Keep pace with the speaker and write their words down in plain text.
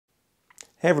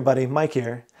Hey everybody, Mike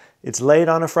here. It's late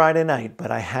on a Friday night, but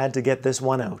I had to get this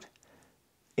one out.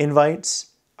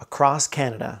 Invites across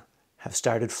Canada have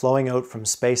started flowing out from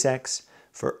SpaceX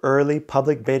for early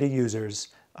public beta users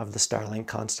of the Starlink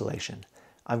constellation.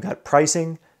 I've got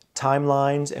pricing,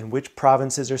 timelines, and which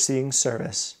provinces are seeing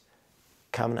service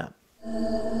coming up.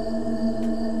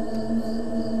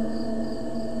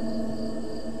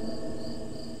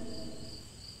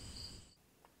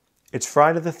 It's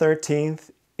Friday the 13th.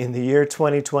 In the year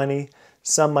 2020,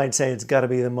 some might say it's got to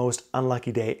be the most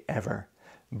unlucky day ever.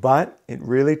 But it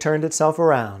really turned itself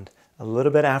around. A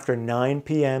little bit after 9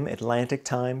 p.m. Atlantic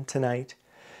time tonight,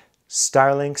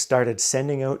 Starlink started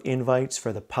sending out invites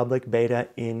for the public beta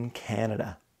in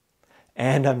Canada.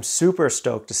 And I'm super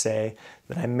stoked to say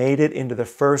that I made it into the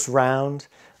first round.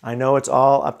 I know it's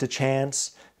all up to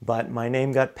chance, but my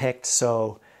name got picked,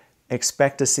 so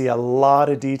expect to see a lot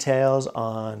of details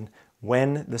on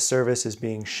when the service is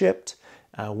being shipped,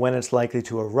 when it's likely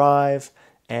to arrive,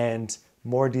 and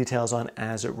more details on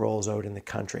as it rolls out in the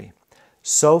country.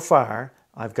 So far,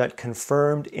 I've got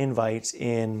confirmed invites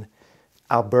in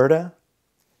Alberta,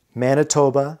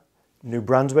 Manitoba, New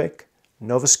Brunswick,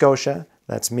 Nova Scotia,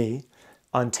 that's me,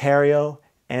 Ontario,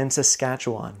 and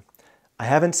Saskatchewan. I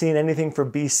haven't seen anything for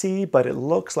BC, but it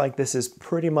looks like this is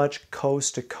pretty much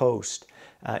coast to coast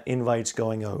invites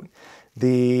going out.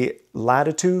 The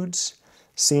latitudes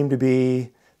seem to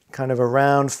be kind of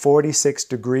around 46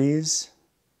 degrees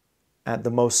at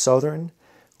the most southern,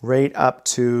 right up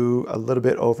to a little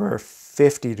bit over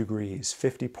 50 degrees,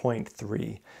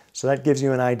 50.3. So that gives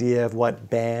you an idea of what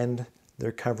band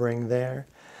they're covering there.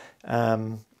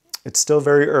 It's still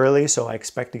very early, so I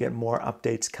expect to get more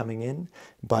updates coming in,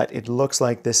 but it looks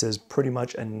like this is pretty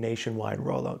much a nationwide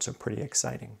rollout, so pretty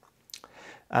exciting.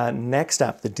 Next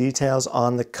up, the details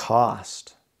on the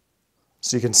cost.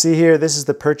 So you can see here, this is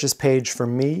the purchase page for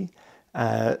me.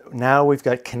 Now we've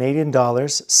got Canadian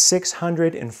dollars,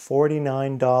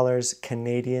 $649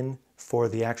 Canadian for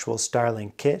the actual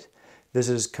Starlink kit. This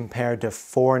is compared to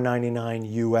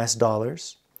 $499 US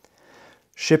dollars.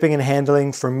 Shipping and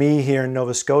handling for me here in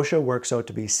Nova Scotia works out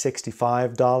to be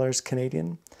 $65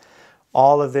 Canadian.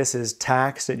 All of this is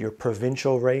taxed at your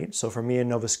provincial rate. So for me in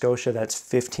Nova Scotia, that's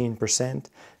 15%,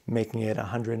 making it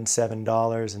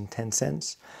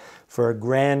 $107.10 for a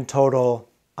grand total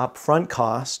upfront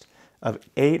cost of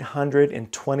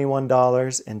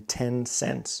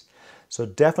 $821.10. So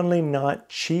definitely not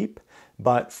cheap,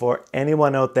 but for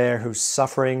anyone out there who's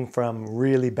suffering from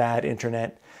really bad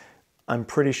internet, I'm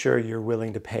pretty sure you're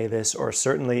willing to pay this, or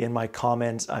certainly in my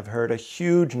comments, I've heard a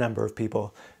huge number of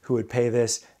people who would pay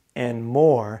this and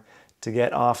more to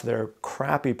get off their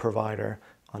crappy provider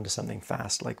onto something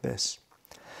fast like this.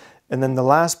 And then the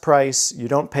last price, you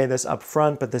don't pay this up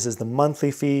front, but this is the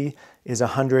monthly fee, is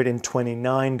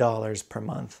 $129 per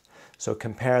month. So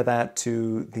compare that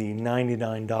to the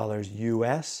 $99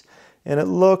 US, and it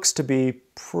looks to be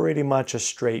pretty much a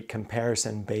straight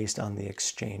comparison based on the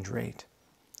exchange rate.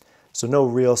 So no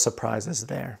real surprises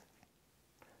there.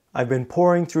 I've been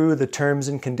pouring through the terms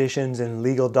and conditions and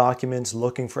legal documents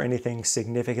looking for anything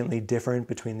significantly different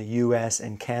between the US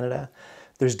and Canada.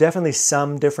 There's definitely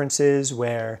some differences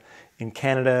where in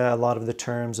Canada, a lot of the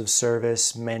terms of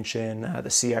service mention the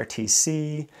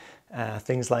CRTC,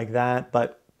 things like that,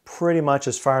 but pretty much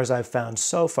as far as I've found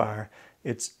so far,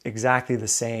 it's exactly the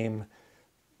same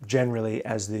generally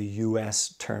as the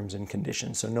US terms and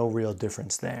conditions, so no real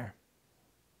difference there.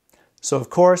 So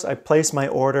of course, I placed my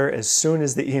order as soon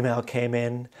as the email came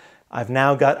in. I've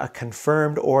now got a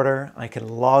confirmed order. I can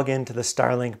log into the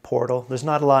Starlink portal. There's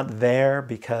not a lot there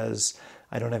because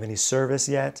I don't have any service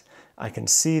yet. I can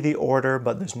see the order,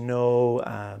 but there's no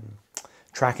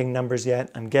tracking numbers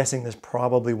yet. I'm guessing this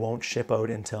probably won't ship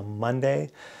out until Monday.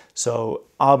 So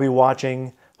I'll be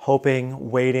watching,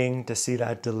 hoping, waiting to see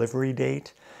that delivery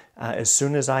date. As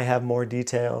soon as I have more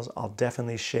details, I'll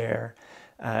definitely share.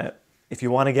 If you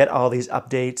want to get all these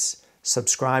updates,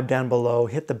 subscribe down below,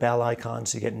 hit the bell icon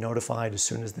so you get notified as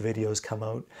soon as the videos come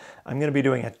out. I'm going to be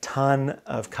doing a ton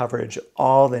of coverage,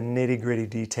 all the nitty-gritty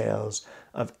details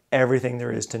of everything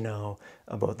there is to know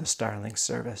about the Starlink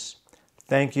service.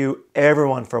 Thank you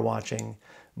everyone for watching.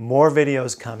 More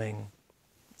videos coming.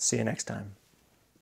 See you next time.